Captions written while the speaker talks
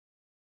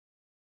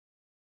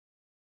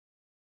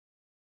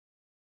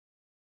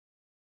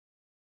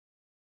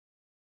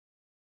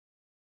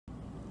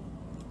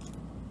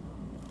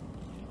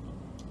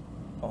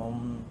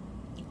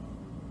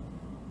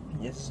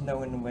This is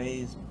known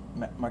ways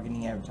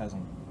marketing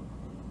advertising.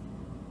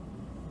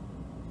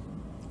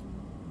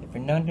 If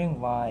you're wondering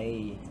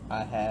why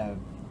I have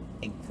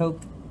a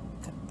Coke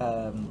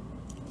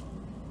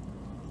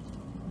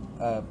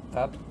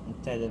cup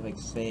instead of, like,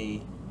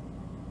 say,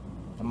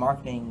 the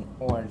marketing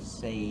or,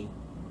 say,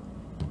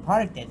 the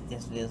product that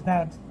this video is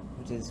about,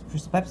 which is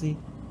Crystal Pepsi,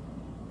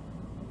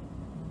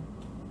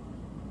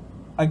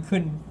 I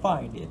couldn't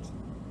find it.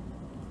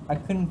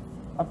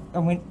 I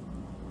went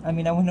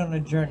on a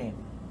journey.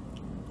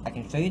 I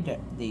can show you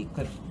the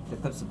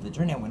clips of the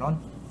journey I went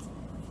on.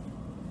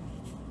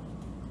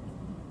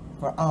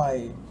 For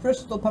I,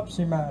 Crystal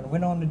Pepsi Man,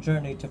 went on a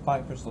journey to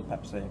find Crystal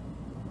Pepsi.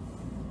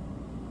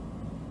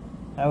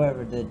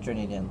 However, the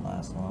journey didn't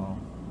last long.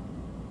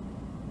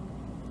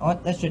 Oh,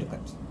 let's show the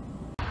clips.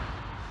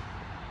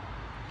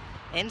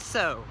 And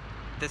so,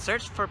 the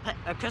search for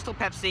Crystal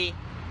Pepsi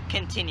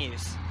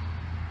continues.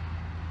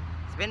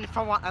 It's been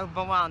for a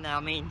while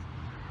now.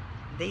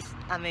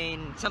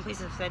 Some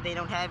places have said they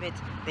don't have it.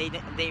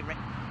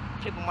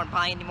 People weren't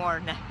buying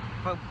anymore.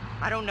 But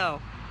I don't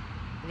know.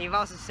 And they've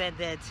also said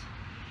that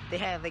they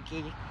have, like,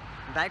 a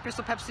Diet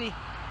Crystal Pepsi.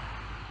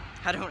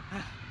 I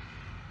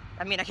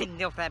can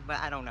deal with that, but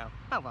I don't know.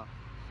 Oh well.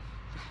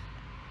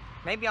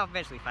 Maybe I'll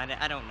eventually find it.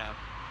 I don't know.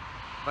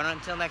 But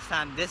until next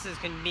time, this is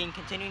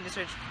continuing to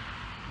search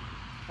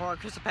for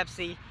Crystal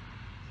Pepsi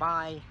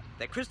by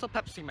the Crystal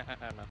Pepsi Man. I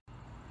don't know.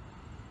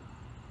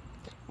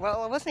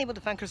 Well, I wasn't able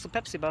to find Crystal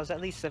Pepsi, but I was at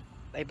least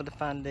able to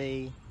find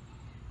a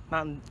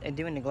mountain and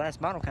doing the glass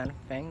bottle kind of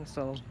thing.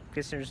 So,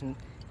 because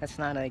that's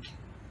not like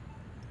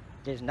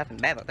there's nothing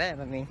bad about that.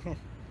 Well,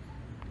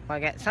 I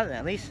got something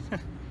at least.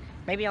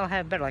 Maybe I'll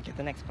have better luck at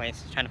the next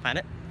place trying to find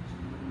it.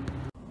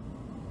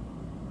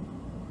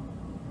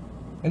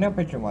 And now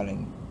picture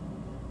wondering,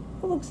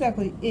 who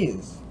exactly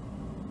is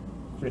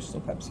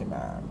Crystal Pepsi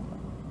Man?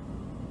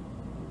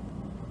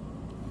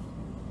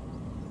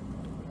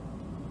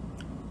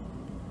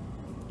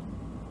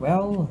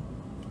 Well,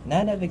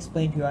 now that I've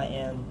explained who I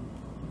am,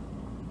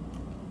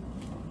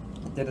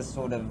 I did a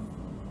sort of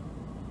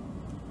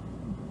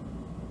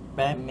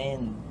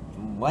Batman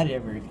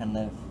whatever kind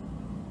of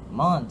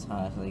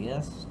montage, I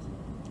guess.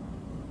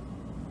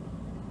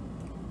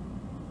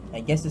 I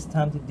guess it's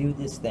time to do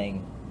this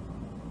thing.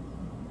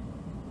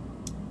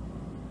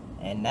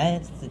 And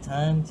that's the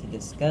time to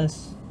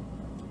discuss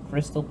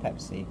Crystal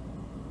Pepsi.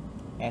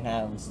 And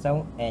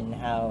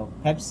how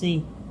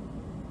Pepsi,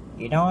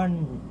 you're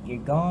gone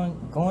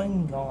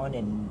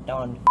and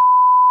done.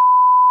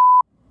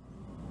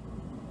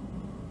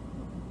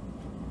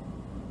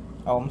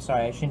 Oh, I'm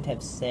sorry, I shouldn't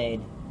have said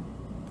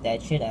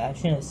that. I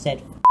shouldn't have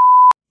said.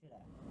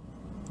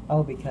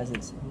 Oh, because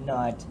it's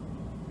not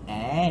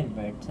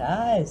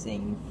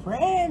advertising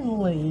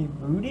friendly.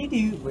 Booty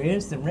doo,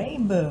 where's the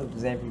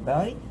rainbows,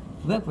 everybody?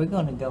 Look, we're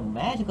gonna go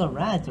magical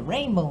rides to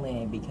Rainbow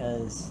Land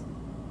because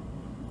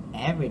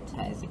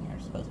advertising are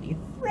supposed to be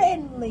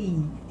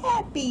friendly,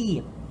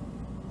 happy.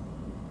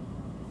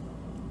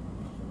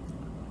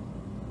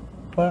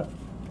 But,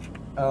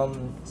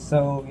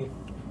 so,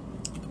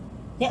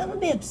 yeah, I'm a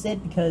bit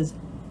upset because,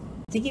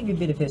 to give you a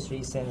bit of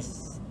history,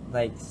 since,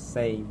 like,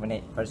 say, when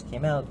it first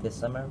came out this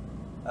summer,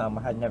 I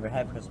had never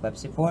had Crystal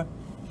Pepsi before,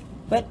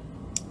 but,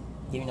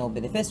 giving a little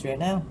bit of history right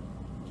now,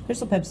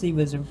 Crystal Pepsi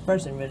was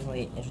first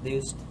originally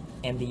introduced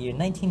in the year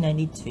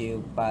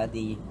 1992 by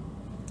the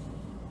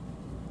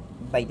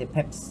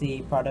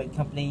Pepsi product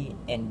company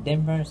in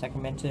Denver,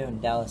 Sacramento,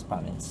 and Dallas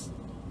province.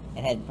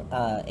 It had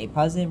a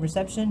positive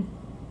reception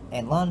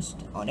and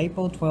launched on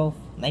April 12,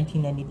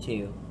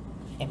 1992,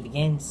 and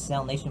began to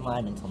sell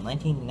nationwide until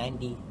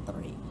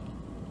 1993.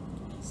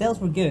 Sales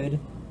were good,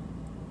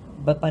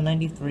 but by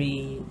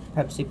 93,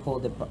 Pepsi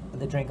pulled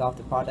the drink off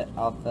the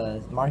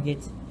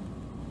market,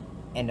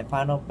 and the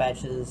final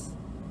batches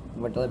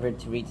were delivered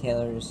to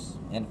retailers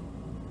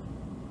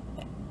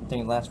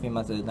during the last few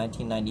months of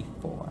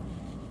 1994.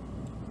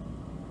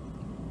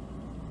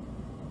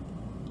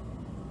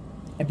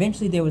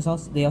 Eventually, they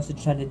also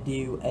tried to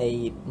do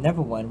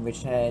another one,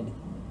 which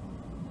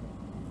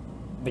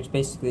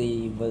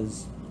basically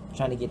was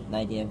trying to get an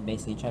idea of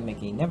basically trying to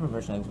make another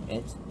version of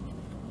it,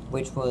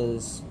 which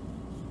was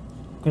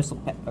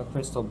Crystal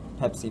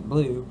Pepsi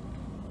Blue,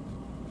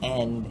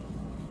 and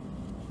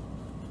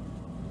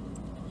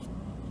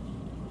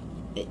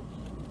it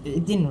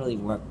didn't really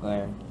work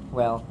well.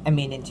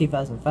 In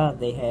 2005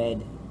 they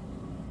had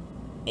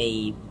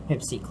a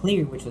Pepsi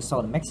Clear, which was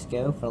sold in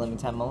Mexico for a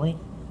limited time only,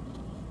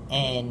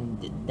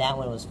 and that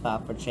one was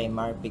filed for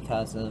trademark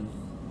because of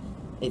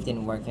it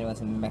didn't work and it was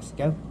in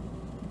Mexico.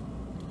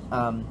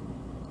 And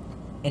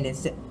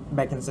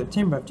back in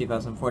September of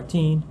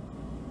 2014,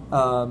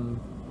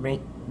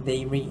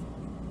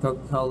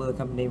 Coca-Cola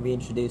company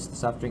reintroduced the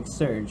soft drink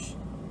Surge,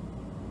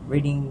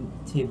 leading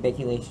to a bit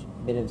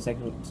of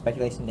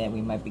speculation that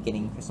we might be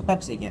getting Crystal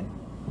Pepsi again.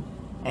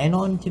 And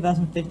on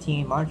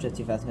March of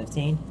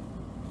 2015,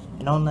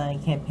 an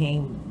online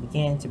campaign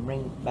began to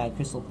bring back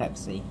Crystal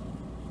Pepsi.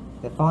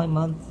 The following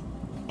month,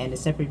 and a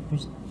separate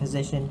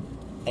position,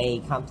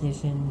 a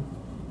competition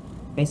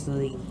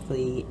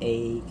basically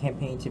a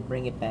campaign to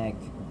bring it back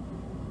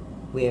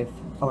with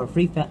over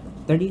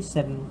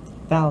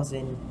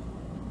 37,000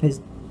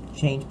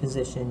 change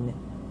position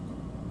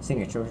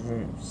signature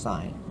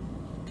sign,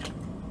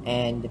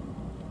 and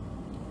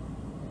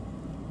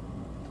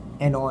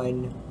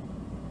on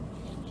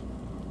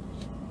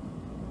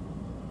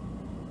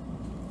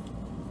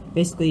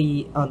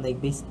basically on like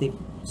basically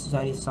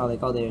society saw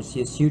like, oh, there's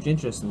huge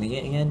interest in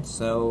it again,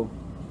 so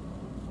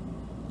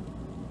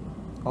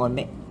on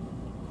May,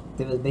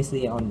 there was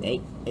basically on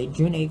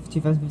June 8th,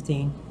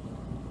 2015,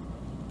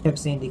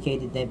 Pepsi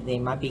indicated that they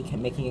might be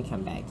making a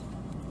comeback.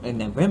 In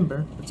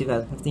November of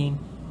 2015,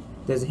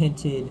 there's a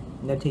hinted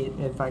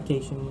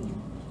notification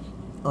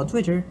on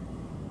Twitter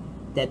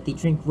that the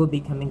drink will be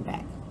coming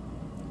back,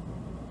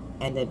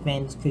 and that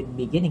fans could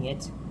be getting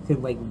it,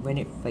 could like win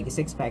it like a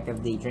 6-pack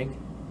of the drink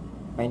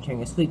by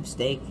entering a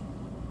sweepstake,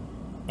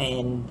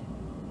 and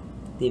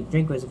the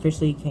drink was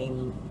officially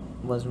came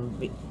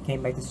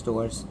back to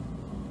stores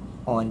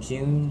on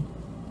June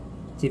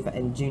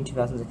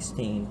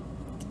 2016,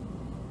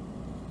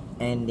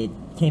 and it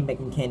came back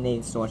in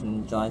Canadian stores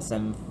on July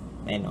 7th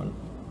and on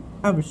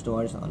other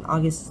stores on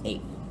August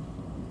 8th.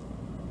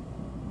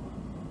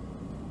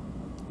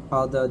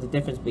 Although the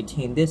difference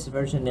between this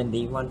version and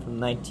the one from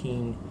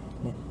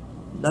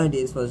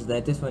 1990s was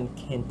that this one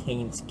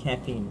contains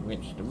caffeine,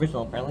 which the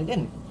original apparently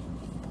didn't.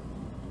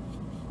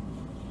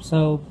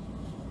 So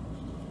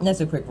that's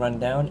a quick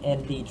rundown,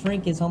 and the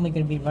drink is only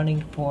going to be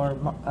running for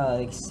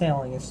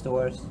selling in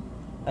stores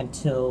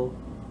until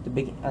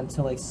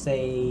like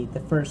say the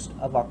 1st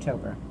of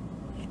October.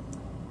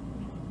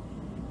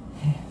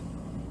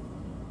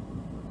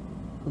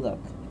 Look,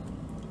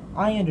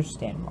 I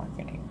understand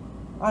marketing.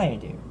 I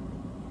do.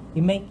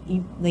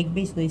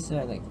 Basically,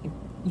 so like if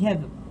you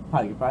have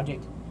part of your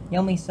project, you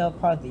only sell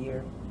part of the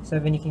year, so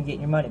then you can get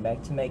your money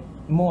back to make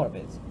more of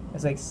it.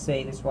 It's like,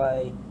 say, that's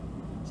why,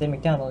 say,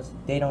 McDonald's,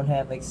 they don't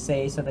have, like,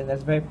 say, something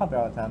that's very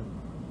popular all the time,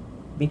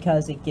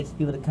 because it gets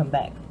people to come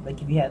back.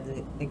 Like, if you have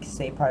the, like,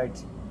 say,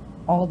 part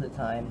all the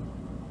time,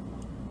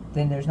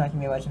 then there's not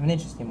gonna be much of an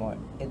interest anymore.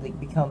 It, like,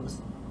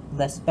 becomes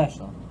less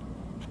special.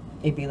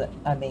 It'd be, like,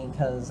 I mean,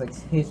 because, like,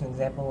 here's an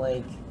example,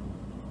 like,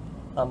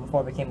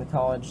 before I became to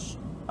college,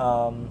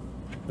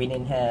 we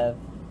didn't have,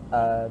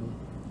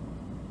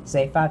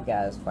 say, Five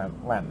Guys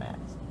where I'm at.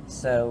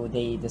 So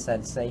they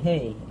decided to say,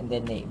 hey, and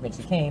then they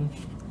eventually came,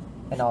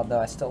 and although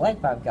I still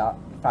like Five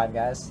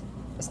Guys,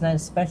 it's not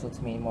as special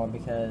to me anymore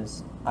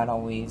because I'd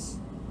always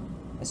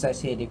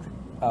associated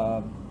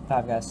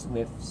Five Guys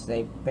with,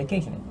 say,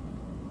 vacationing.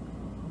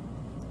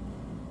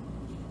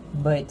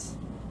 But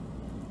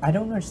I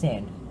don't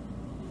understand.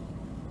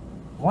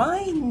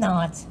 Why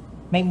not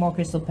make more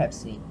Crystal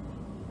Pepsi?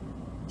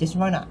 Just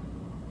why not?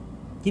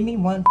 Give me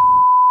one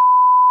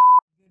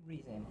good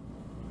reason.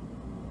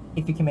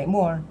 If you can make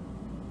more,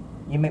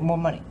 you make more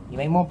money. You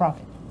make more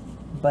profit.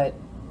 But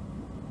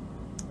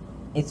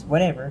it's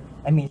whatever.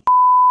 I mean,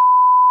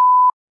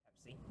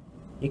 Pepsi.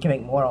 You can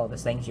make more of all the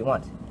things you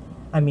want.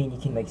 I mean, you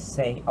can like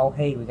say, oh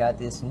hey, we got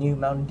this new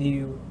Mountain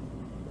Dew,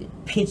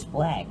 pitch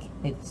black.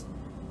 It's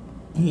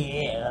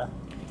yeah.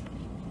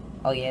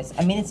 Oh yes.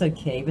 I mean, it's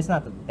okay, but it's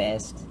not the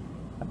best.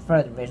 I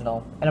prefer the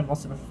original, and I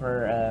also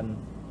prefer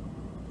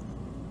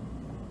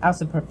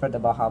the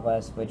Baja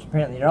Blast, which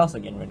apparently they're also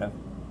getting rid of.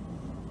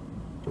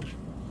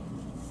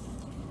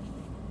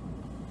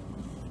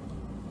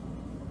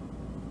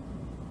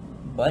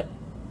 But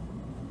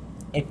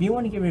if you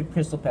want to get rid of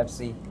Crystal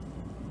Pepsi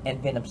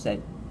and been upset,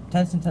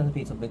 tons and tons of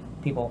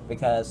people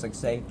because, like,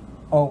 say,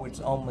 oh, it's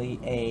only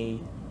a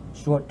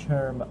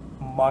short-term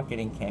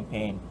marketing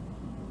campaign.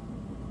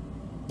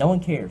 No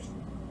one cares.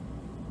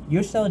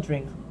 You sell a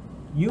drink,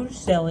 you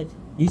sell it.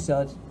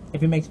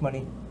 If it makes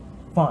money,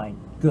 fine,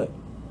 good.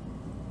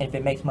 And if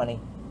it makes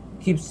money,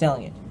 keep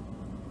selling it.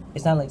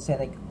 It's not like saying,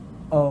 like,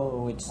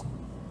 oh, it's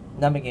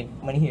not making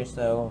money here,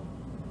 so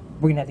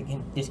we're gonna have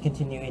to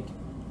discontinue it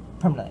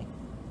permanently.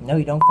 No,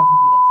 you don't fucking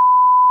do that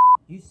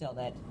shit. You sell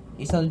that,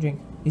 you sell the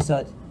drink, you sell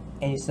it,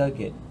 and you sell it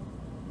good.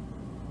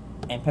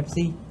 And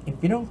Pepsi,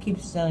 if you don't keep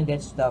selling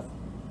that stuff,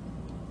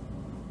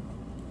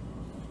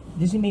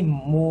 there's gonna be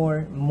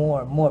more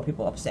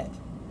people upset.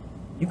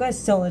 You guys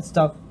sell that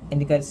stuff, and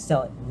you guys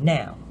sell it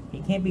now.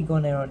 You can't be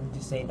going around and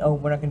just saying, oh,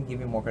 we're not gonna give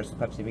you more Crystal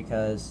Pepsi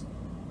because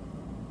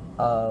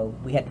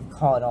we had to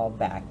call it all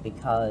back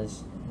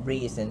because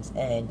reasons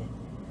and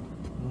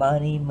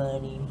money.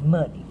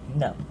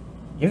 No.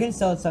 You're gonna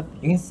sell it stuff,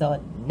 you're gonna sell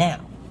it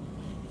now.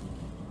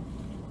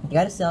 You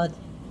gotta sell it,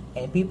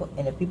 and if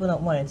people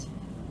don't want it,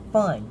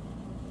 fine.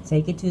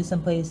 Take it to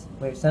some place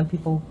where some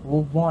people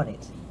will want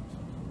it.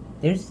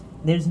 There's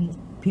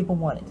people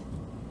want it.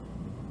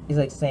 It's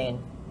like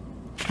saying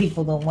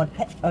people don't want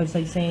it's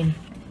like saying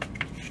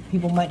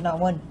people might not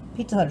want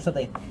Pizza Hut or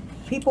something.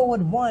 People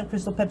would want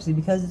Crystal Pepsi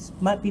because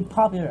it might be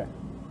popular.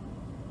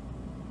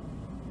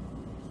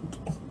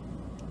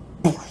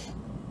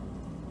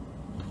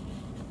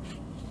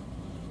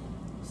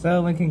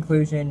 So, in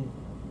conclusion,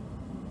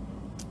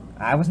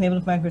 I wasn't able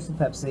to find Crystal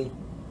Pepsi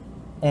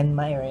in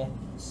my area,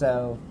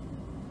 so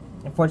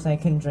Unfortunately, I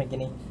couldn't drink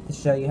any to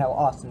show you how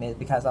awesome it is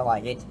because I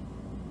like it.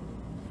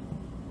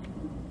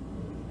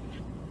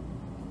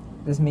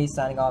 This is me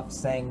signing off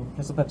saying,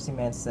 Crystal Pepsi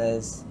Man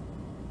says,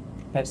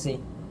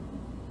 Pepsi,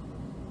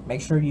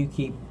 make sure you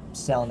keep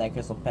selling that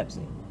Crystal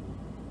Pepsi.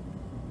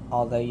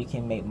 Although you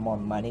can make more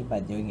money by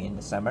doing it in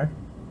the summer,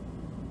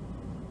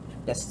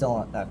 that's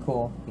still not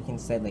cool. You can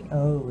say like,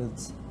 oh,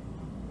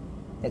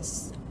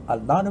 it's a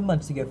lot of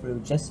months to go through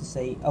just to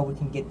say, oh, we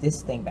can get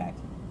this thing back.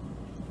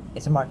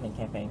 It's a marketing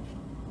campaign.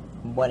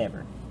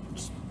 Whatever.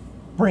 Just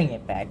bring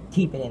it back.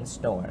 Keep it in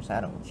stores.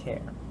 I don't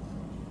care.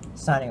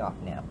 Signing off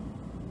now.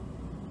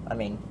 I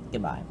mean,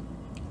 goodbye.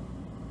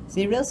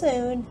 See you real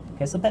soon.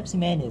 Crystal Pepsi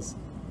Man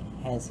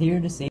has here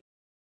to see.